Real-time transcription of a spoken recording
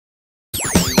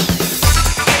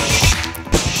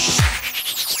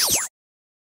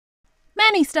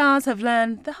Many stars have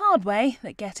learned the hard way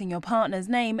that getting your partner's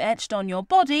name etched on your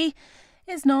body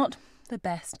is not the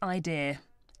best idea.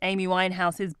 Amy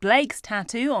Winehouse's Blake's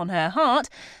tattoo on her heart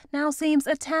now seems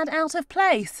a tad out of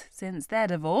place since their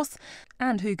divorce.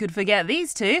 And who could forget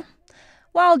these two?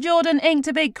 While Jordan inked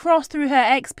a big cross through her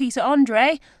ex Peter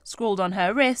Andre, scrawled on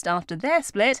her wrist after their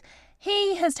split,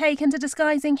 he has taken to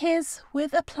disguising his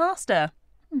with a plaster.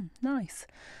 Nice.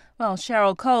 Well,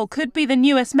 Cheryl Cole could be the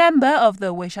newest member of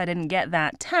the Wish I Didn't Get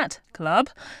That Tat Club.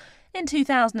 In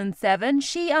 2007,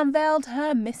 she unveiled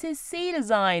her Mrs. C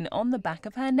design on the back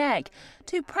of her neck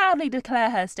to proudly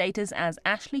declare her status as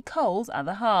Ashley Cole's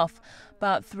other half.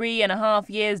 But 3.5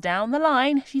 years down the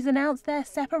line, she's announced their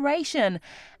separation.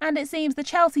 And it seems the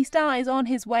Chelsea star is on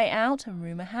his way out, and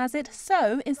rumour has it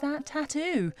so is that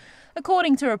tattoo.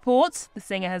 According to reports, the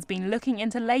singer has been looking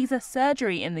into laser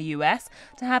surgery in the US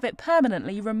to have it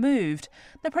permanently removed.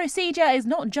 The procedure is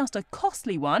not just a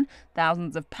costly one,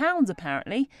 thousands of pounds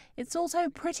apparently, it's also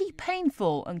pretty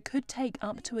painful and could take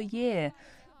up to a year.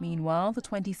 Meanwhile, the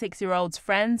 26-year-old's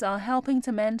friends are helping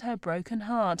to mend her broken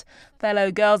heart.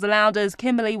 Fellow Girls Alouders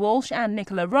Kimberly Walsh and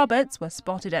Nicola Roberts were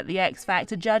spotted at the X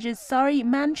Factor judges' Surrey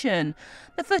mansion.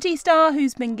 The footy star,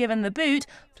 who's been given the boot,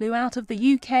 flew out of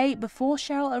the UK before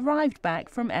Cheryl arrived back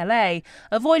from LA,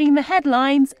 avoiding the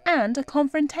headlines and a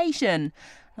confrontation.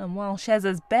 And while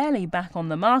Shezza's barely back on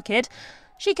the market,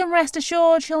 she can rest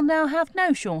assured she'll now have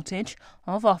no shortage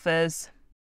of offers.